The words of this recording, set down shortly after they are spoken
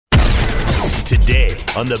Today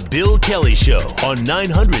on The Bill Kelly Show on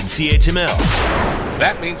 900 CHML.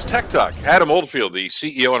 That means Tech Talk. Adam Oldfield, the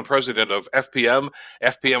CEO and president of FPM,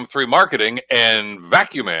 FPM3 Marketing, and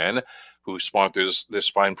Vacuuman, who sponsors this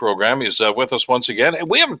fine program, is with us once again. And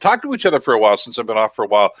we haven't talked to each other for a while since I've been off for a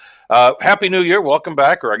while. Happy New Year. Welcome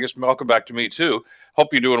back, or I guess welcome back to me too.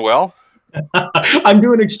 Hope you're doing well. I'm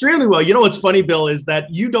doing extremely well. You know what's funny, Bill, is that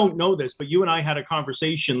you don't know this, but you and I had a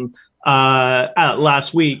conversation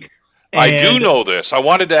last week. I do know this. I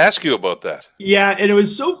wanted to ask you about that. Yeah, and it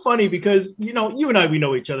was so funny because, you know, you and I, we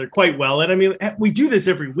know each other quite well. And I mean, we do this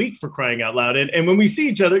every week, for crying out loud. And when we see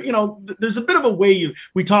each other, you know, there's a bit of a way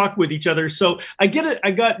we talk with each other. So I get it.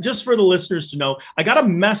 I got, just for the listeners to know, I got a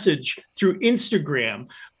message through Instagram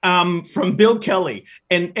from Bill Kelly,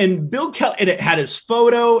 and Bill Kelly, and it had his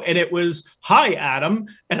photo, and it was, "Hi, Adam."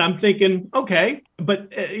 And I'm thinking, okay,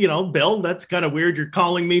 but you know, Bill, that's kind of weird. You're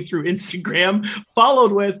calling me through Instagram,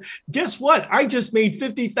 followed with, "Guess what? I just made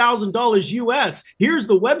 $50,000 US. Here's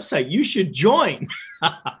the website. You should join."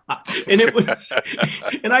 And it was,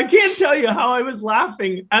 and I can't tell you how I was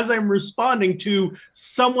laughing as I'm responding to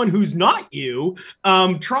someone who's not you,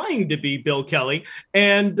 trying to be Bill Kelly.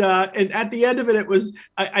 And at the end of it, it was,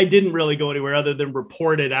 I didn't really go anywhere other than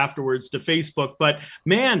report it afterwards to Facebook. But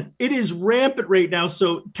man, it is rampant right now.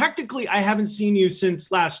 So technically, I haven't seen you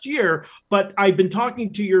since last year, but I've been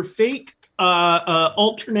talking to your fake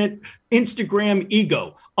alternate Instagram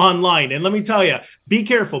ego online. And let me tell you, be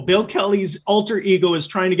careful. Bill Kelly's alter ego is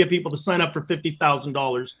trying to get people to sign up for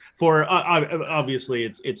 $50,000 for, obviously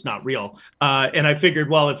it's not real. And I figured,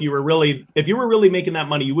 well, if you were really making that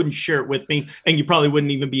money, you wouldn't share it with me, and you probably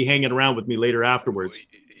wouldn't even be hanging around with me later afterwards.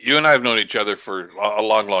 You and I have known each other for a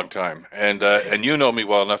long, long time, and you know me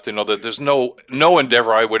well enough to know that there's no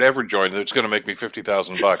endeavor I would ever join that's going to make me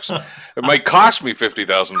 $50,000. It might cost me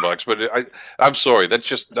 $50,000, but I'm sorry,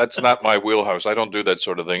 that's not my wheelhouse. I don't do that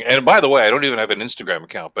sort of thing. And by the way, I don't even have an Instagram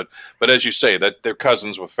account. But as you say, that they're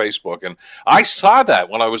cousins with Facebook, and I saw that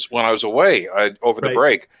when I was away over the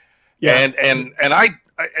break. Yeah, and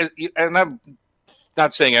I'm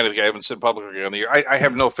not saying anything I haven't said publicly on the air. I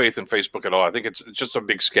have no faith in Facebook at all. I think it's just a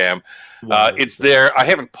big scam. It's there. I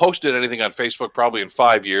haven't posted anything on Facebook probably in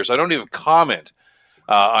 5 years. I don't even comment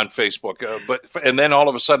on Facebook. And then all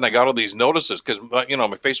of a sudden I got all these notices because, you know,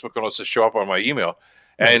 my Facebook notices show up on my email.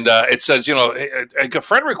 And it says, you know, a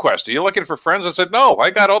friend request. Are you looking for friends? I said, no, I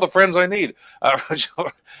got all the friends I need.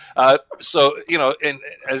 So, you know,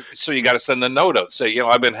 so you got to send a note out. Say, you know,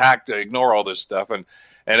 I've been hacked. Ignore all this stuff.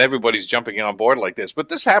 And everybody's jumping on board like this. But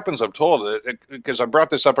this happens, I'm told, because I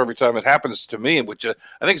brought this up every time it happens to me, which I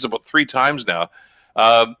think is about 3 times now,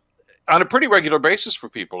 on a pretty regular basis for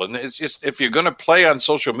people. And it's just, if you're going to play on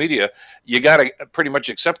social media, you got to pretty much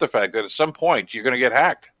accept the fact that at some point you're going to get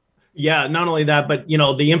hacked. Yeah, not only that, but, you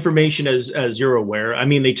know, the information, as you're aware, I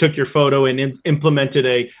mean, they took your photo and implemented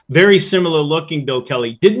a very similar looking Bill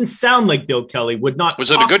Kelly. Didn't sound like Bill Kelly, would not.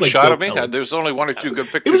 Was it a good shot of me? There's only 1 or 2 good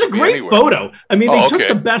pictures. It was a great photo. I mean, they took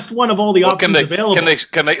the best one of all the options available.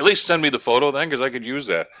 Can they at least send me the photo then? Because I could use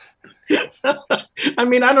that. I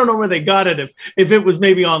mean, I don't know where they got it, if it was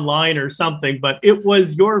maybe online or something, but it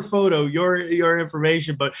was your photo, your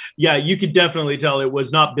information. But yeah, you could definitely tell it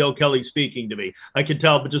was not Bill Kelly speaking to me. I could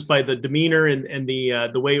tell, but just by the demeanor and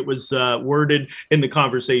the way it was worded in the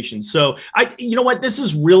conversation. So you know what, this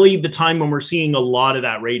is really the time when we're seeing a lot of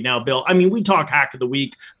that right now, Bill. I mean, we talk hack of the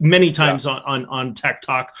week many times on Tech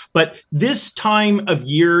Talk, but this time of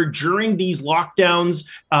year during these lockdowns,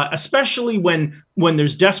 especially when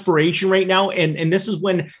there's desperation right now, and this is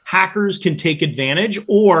when hackers can take advantage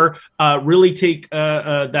or really take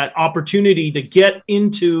that opportunity to get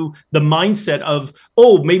into the mindset of,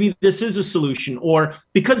 oh, maybe this is a solution, or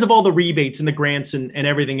because of all the rebates and the grants and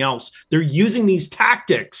everything else, they're using these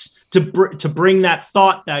tactics to bring that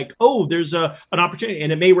thought like, oh, there's an opportunity.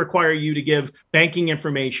 And it may require you to give banking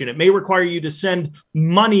information. It may require you to send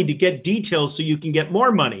money to get details so you can get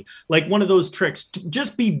more money. Like one of those tricks.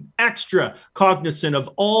 Just be extra cognizant of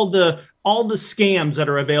all the scams that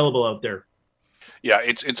are available out there. Yeah,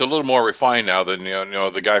 it's a little more refined now than you know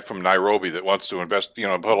the guy from Nairobi that wants to invest, you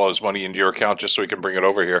know, put all his money into your account just so he can bring it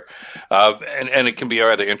over here, and it can be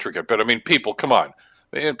rather intricate. But I mean, people, come on.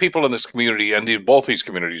 People in this community, and both these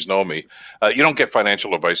communities know me. You don't get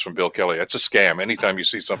financial advice from Bill Kelly. It's a scam. Anytime you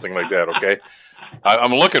see something like that, okay?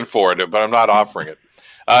 I'm looking for it, but I'm not offering it.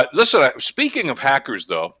 Listen, speaking of hackers,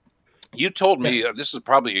 though, you told me this is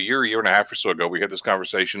probably a year and a half or so ago. We had this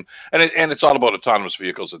conversation, and it's all about autonomous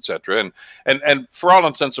vehicles, et cetera. And for all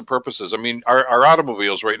intents and purposes, I mean, our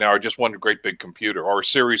automobiles right now are just one great big computer or a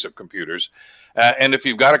series of computers. And if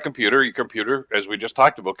you've got a computer, your computer, as we just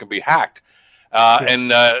talked about, can be hacked.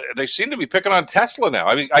 And they seem to be picking on Tesla now.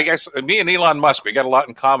 I mean, I guess me and Elon Musk, we got a lot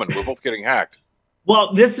in common. We're both getting hacked.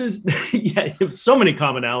 Well, this is so many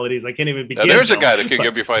commonalities. I can't even begin. Now, there's a guy that can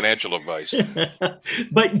give you financial advice.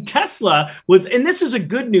 But Tesla was, and this is a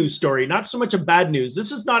good news story, not so much a bad news.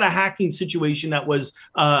 This is not a hacking situation that was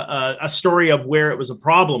a story of where it was a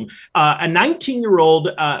problem. A 19-year-old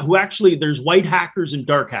who actually, there's white hackers and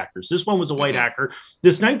dark hackers. This one was a white hacker.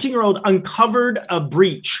 This 19-year-old uncovered a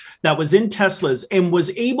breach that was in Tesla's and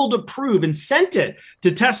was able to prove and sent it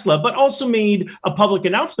to Tesla, but also made a public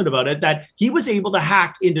announcement about it that he was able to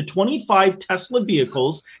hack into 25 Tesla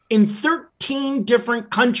vehicles in 13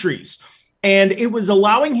 different countries. And it was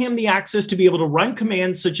allowing him the access to be able to run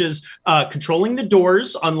commands such as controlling the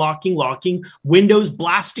doors, unlocking, locking, windows,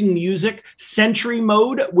 blasting music, Sentry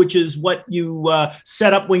mode, which is what you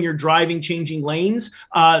set up when you're driving, changing lanes,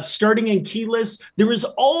 starting in keyless. There was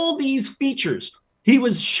all these features he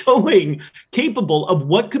was showing capable of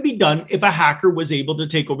what could be done if a hacker was able to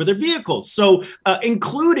take over their vehicles. So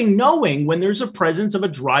including knowing when there's a presence of a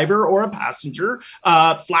driver or a passenger,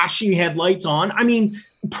 flashing headlights on. I mean,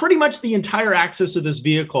 pretty much the entire access of this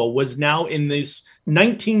vehicle was now in this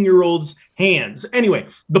 19-year-old's hands. Anyway,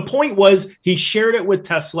 the point was he shared it with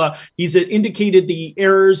Tesla. He's indicated the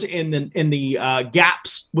errors in the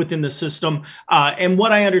gaps within the system. And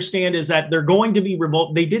what I understand is that they're going to be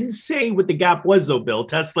revolt. They didn't say what the gap was, though, Bill.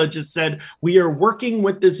 Tesla just said, we are working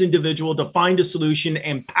with this individual to find a solution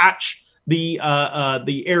and patch the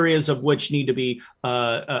areas of which need to be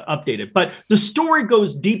updated. But the story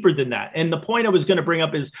goes deeper than that. And the point I was going to bring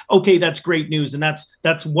up is, okay, that's great news. And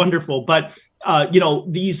that's wonderful. But,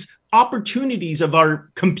 these opportunities of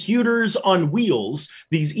our computers on wheels,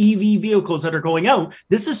 these EV vehicles that are going out,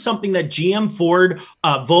 this is something that GM, Ford,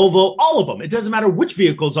 Volvo, all of them, it doesn't matter which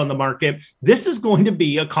vehicles on the market, this is going to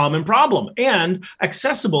be a common problem and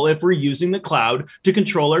accessible if we're using the cloud to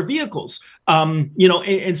control our vehicles.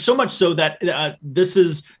 And so much so that this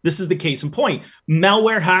is the case in point.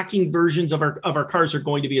 Malware hacking versions of our cars are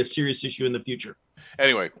going to be a serious issue in the future.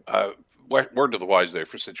 Anyway, word to the wise there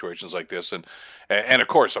for situations like this, and of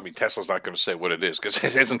course, I mean, Tesla's not going to say what it is because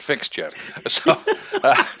it isn't fixed yet. So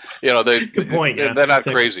Good point. They're not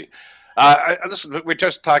crazy. Listen, we're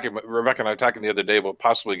just talking. Rebecca and I were talking the other day about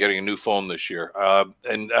possibly getting a new phone this year,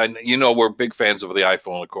 and we're big fans of the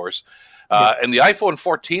iPhone, of course, and the iPhone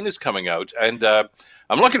 14 is coming out, and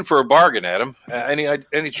I'm looking for a bargain, Adam.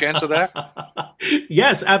 Any chance of that?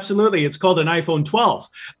 Yes, absolutely. It's called an iPhone 12.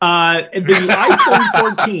 The iPhone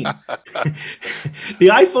 14. The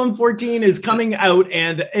iPhone 14 is coming out,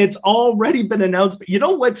 and it's already been announced. You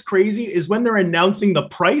know what's crazy is when they're announcing the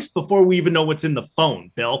price before we even know what's in the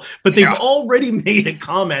phone, Bill. But they've already made a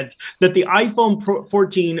comment that the iPhone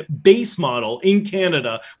 14 base model in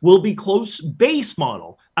Canada will be base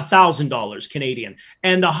model, $1,000 Canadian.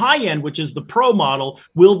 And the high end, which is the Pro model,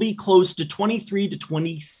 will be close to $2,300 to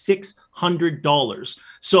 $2,600.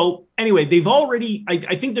 So anyway, they've already,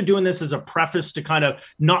 I think they're doing this as a preface to kind of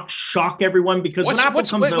not shock everyone, because when Apple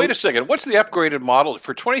comes out. Wait a second. What's the upgraded model?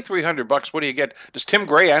 For $2,300, what do you get? Does Tim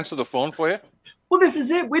Gray answer the phone for you? Well, this is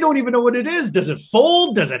it. We don't even know what it is. Does it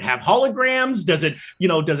fold? Does it have holograms? Does it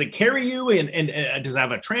carry you? And does it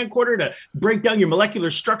have a tricorder to break down your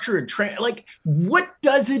molecular structure? And what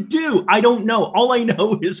does it do? I don't know. All I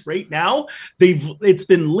know is right now it's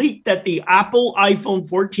been leaked that the Apple iPhone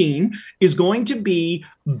 14 is going to be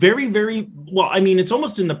very, very well. I mean, it's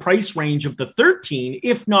almost in the price range of the 13,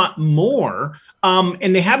 if not more.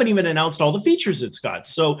 And they haven't even announced all the features it's got.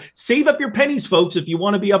 So save up your pennies, folks, if you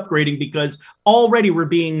want to be upgrading, because already we're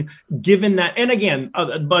being given that. And again,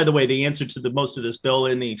 by the way, the answer to most of this, Bill,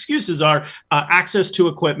 and the excuses are access to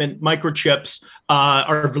equipment, microchips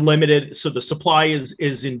are limited. So the supply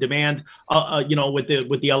is in demand, with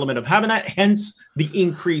the element of having that, hence the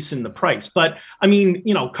increase in the price. But I mean,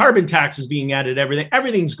 carbon tax is being added,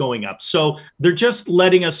 everything's going up. So they're just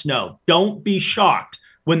letting us know, don't be shocked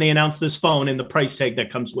when they announce this phone and the price tag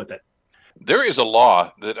that comes with it. There is a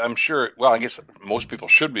law that I'm sure, well, I guess most people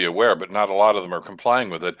should be aware, but not a lot of them are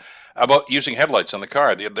complying with it, about using headlights on the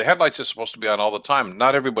car. The headlights are supposed to be on all the time.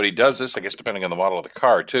 Not everybody does this, I guess, depending on the model of the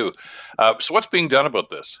car, too. So what's being done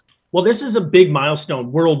about this? Well, this is a big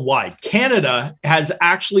milestone worldwide. Canada has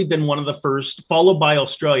actually been one of the first, followed by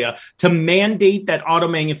Australia, to mandate that auto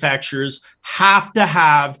manufacturers have to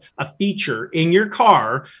have a feature in your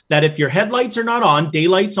car that if your headlights are not on,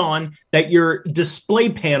 daylight's on, that your display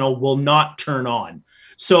panel will not turn on.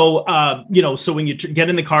 So, so when you get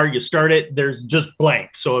in the car, you start it, there's just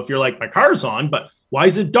blank. So if you're like, my car's on, but why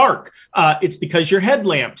is it dark? It's because your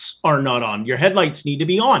headlamps are not on. Your headlights need to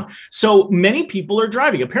be on. So many people are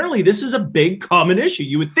driving. Apparently, this is a big common issue.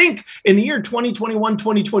 You would think in the year 2021,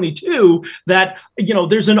 2022, that,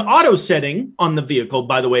 there's an auto setting on the vehicle,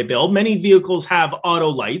 by the way, Bill. Many vehicles have auto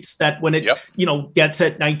lights that when it, gets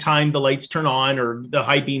at nighttime, the lights turn on or the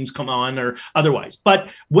high beams come on or otherwise.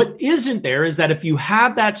 But what isn't there is that if you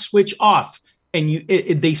have that switch off, and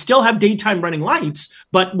they still have daytime running lights,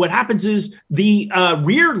 but what happens is the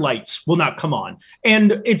rear lights will not come on.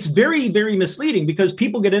 And it's very, very misleading because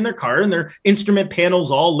people get in their car and their instrument panels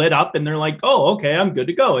all lit up and they're like, oh, okay, I'm good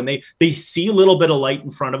to go. And they see a little bit of light in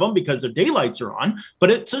front of them because their daylights are on, but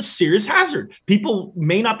it's a serious hazard. People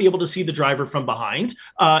may not be able to see the driver from behind.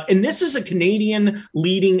 And this is a Canadian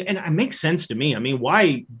leading, and it makes sense to me. I mean,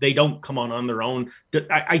 why they don't come on their own,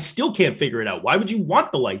 I still can't figure it out. Why would you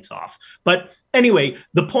want the lights off? But anyway,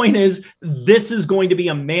 the point is, this is going to be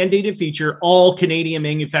a mandated feature. All Canadian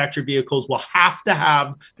manufactured vehicles will have to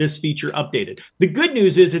have this feature updated. The good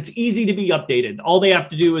news is it's easy to be updated. All they have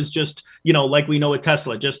to do is just, like we know with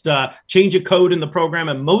Tesla, just change a code in the program.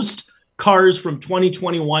 And most cars from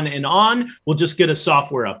 2021 and on will just get a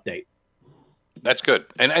software update. That's good.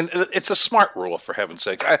 And it's a smart rule, for heaven's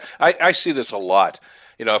sake. I see this a lot.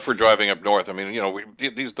 If we're driving up north, I mean,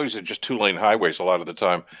 these are just 2-lane highways a lot of the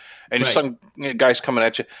time. And some guys coming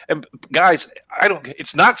at you. And guys,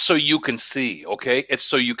 it's not so you can see, okay? It's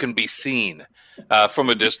so you can be seen from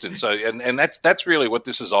a distance. And that's really what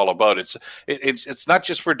this is all about. It's not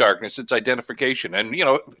just for darkness, it's identification. And,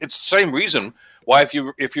 it's the same reason why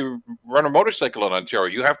if you run a motorcycle in Ontario,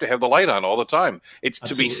 you have to have the light on all the time. It's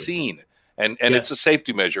to be seen. And it's a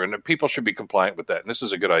safety measure, and people should be compliant with that. And this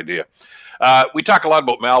is a good idea. We talk a lot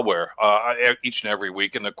about malware each and every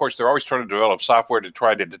week, and of course, they're always trying to develop software to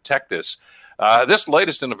try to detect this. This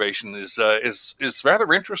latest innovation is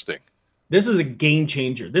rather interesting. This is a game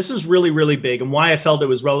changer. This is really, really big. And why I felt it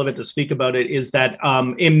was relevant to speak about it is that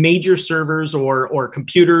in major servers or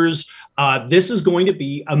computers, this is going to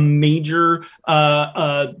be a major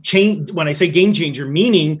change. When I say game changer,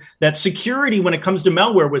 meaning that security, when it comes to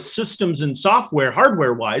malware with systems and software,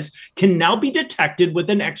 hardware wise, can now be detected with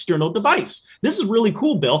an external device. This is really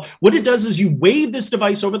cool, Bill. What it does is you wave this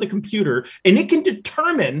device over the computer and it can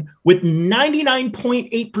determine with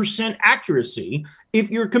 99.8% accuracy if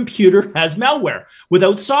your computer has malware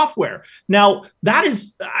without software. Now, that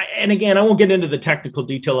is, and again, I won't get into the technical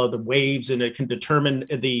detail of the waves, and it can determine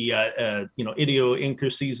the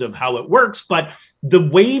idiosyncrasies of how it works, but the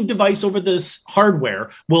wave device over this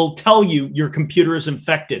hardware will tell you your computer is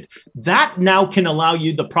infected. That now can allow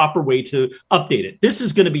you the proper way to update it. This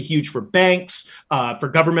is going to be huge for banks, for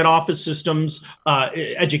government office systems,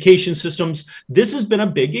 education systems. This has been a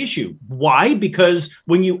big issue. Why? Because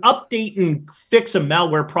when you update and fix a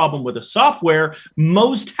malware problem with a software,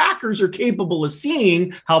 most hackers are capable of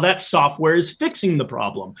seeing how that software is fixing the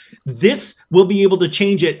problem. This will be able to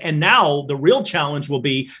change it. And now the real challenge will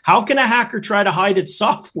be, how can a hacker try to hide its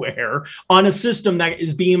software on a system that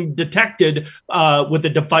is being detected with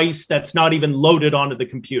a device that's not even loaded onto the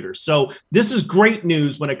computer? So this is great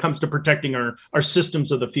news when it comes to protecting our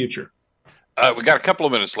systems of the future. We got a couple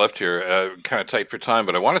of minutes left here, kind of tight for time,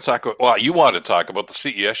 but I want to talk about, well, you want to talk about the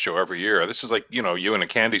CES show every year. This is like, you in a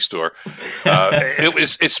candy store.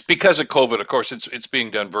 It's because of COVID, of course, it's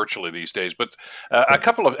being done virtually these days, but a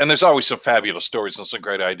couple of, and there's always some fabulous stories and some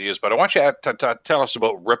great ideas, but I want you to tell us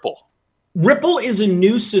about Ripple. Ripple is a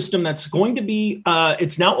new system that's going to be,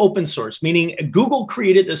 it's now open source, meaning Google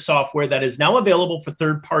created this software that is now available for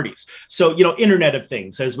third parties. So, Internet of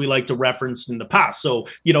Things, as we like to reference in the past. So,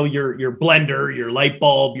 your blender, your light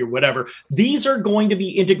bulb, your whatever, these are going to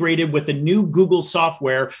be integrated with a new Google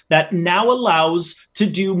software that now allows to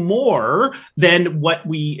do more than what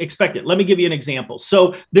we expected. Let me give you an example.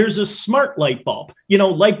 So there's a smart light bulb,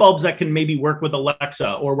 light bulbs that can maybe work with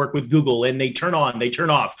Alexa or work with Google, and they turn on, they turn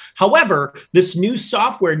off. However, this new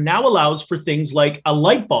software now allows for things like a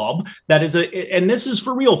light bulb that is and this is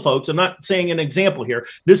for real, folks. I'm not saying an example here.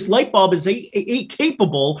 This light bulb is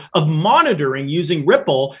capable of monitoring using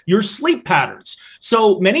Ripple your sleep patterns.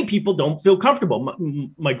 So many people don't feel comfortable.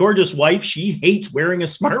 My gorgeous wife, she hates wearing a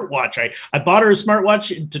smartwatch. I bought her a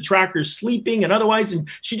smartwatch to track her sleeping and otherwise, and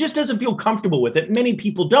she just doesn't feel comfortable with it. Many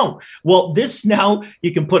people don't. Well, this now,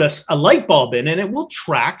 you can put a light bulb in and it will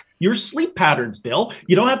track your sleep patterns, Bill.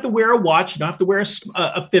 You don't have to wear a watch. You don't have to wear a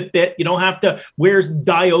Fitbit. You don't have to wear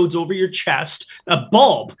diodes over your chest. A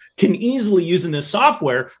bulb can easily, using this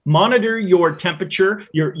software, monitor your temperature,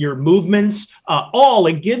 your movements, all,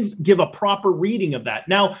 and give a proper reading of that.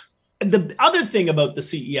 Now, the other thing about the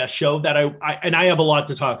CES show that I have a lot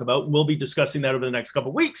to talk about, we'll be discussing that over the next couple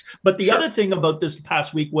of weeks. But the other thing about this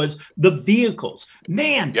past week was the vehicles.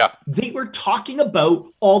 Man, they were talking about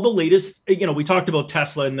all the latest, we talked about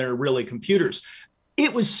Tesla and their really computers.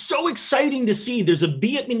 It was so exciting to see. There's a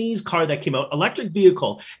Vietnamese car that came out, electric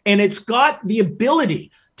vehicle, and it's got the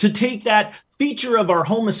ability to take that feature of our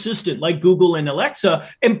home assistant like Google and Alexa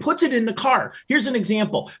and puts it in the car. Here's an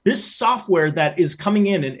example. This software that is coming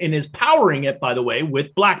in and is powering it, by the way,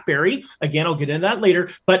 with BlackBerry. Again, I'll get into that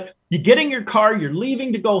later. But you get in your car, you're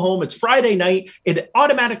leaving to go home. It's Friday night. It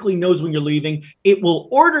automatically knows when you're leaving. It will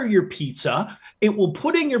order your pizza. It will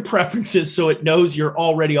put in your preferences so it knows you're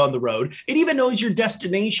already on the road. It even knows your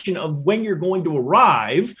destination of when you're going to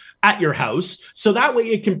arrive at your house. So that way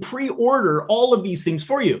it can pre-order all of these things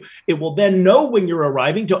for you. It will then know when you're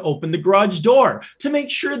arriving to open the garage door, to make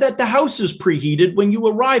sure that the house is preheated when you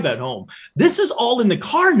arrive at home. This is all in the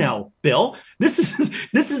car now, Bill. This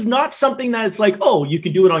is not something that it's like, oh, you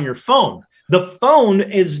can do it on your phone. The phone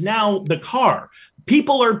is now the car.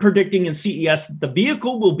 People are predicting in CES that the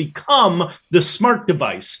vehicle will become the smart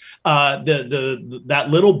device. That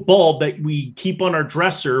little bulb that we keep on our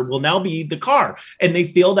dresser will now be the car. And they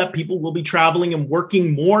feel that people will be traveling and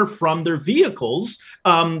working more from their vehicles.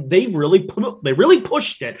 They really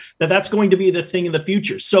pushed it that's going to be the thing in the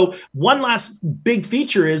future. So one last big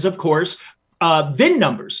feature is, of course, VIN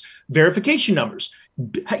numbers, verification numbers.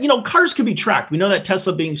 Cars can be tracked. We know that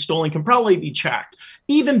Tesla being stolen can probably be tracked.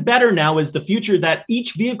 Even better now is the future that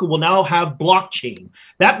each vehicle will now have blockchain.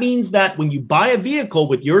 That means that when you buy a vehicle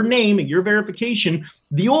with your name and your verification,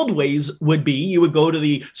 the old ways would be you would go to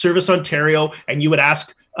the Service Ontario and you would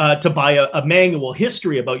ask to buy a manual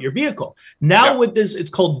history about your vehicle. Now with this, it's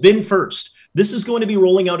called VIN First. This is going to be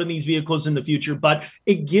rolling out in these vehicles in the future, but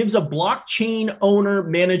it gives a blockchain owner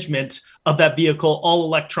management of that vehicle all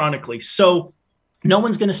electronically. So no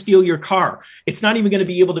one's going to steal your car. It's not even going to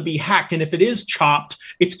be able to be hacked. And if it is chopped,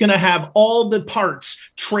 it's going to have all the parts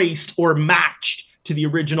traced or matched to the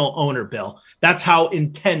original owner, Bill. That's how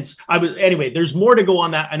intense anyway, there's more to go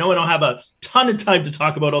on that. I know I don't have a ton of time to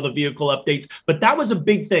talk about all the vehicle updates, but that was a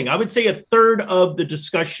big thing. I would say a third of the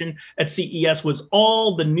discussion at CES was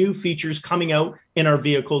all the new features coming out in our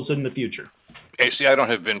vehicles in the future. Hey, see, I don't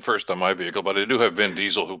have VIN First on my vehicle, but I do have Vin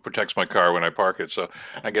Diesel, who protects my car when I park it. So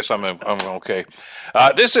I guess I'm okay.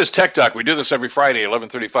 This is Tech Talk. We do this every Friday,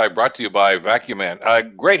 11:35, brought to you by Vacuum Man.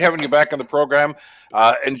 Great having you back on the program.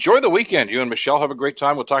 Enjoy the weekend. You and Michelle have a great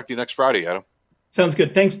time. We'll talk to you next Friday, Adam. Sounds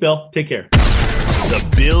good. Thanks, Bill. Take care.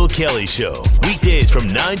 The Bill Kelly Show, weekdays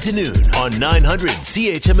from 9 to noon on 900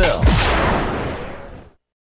 CHML.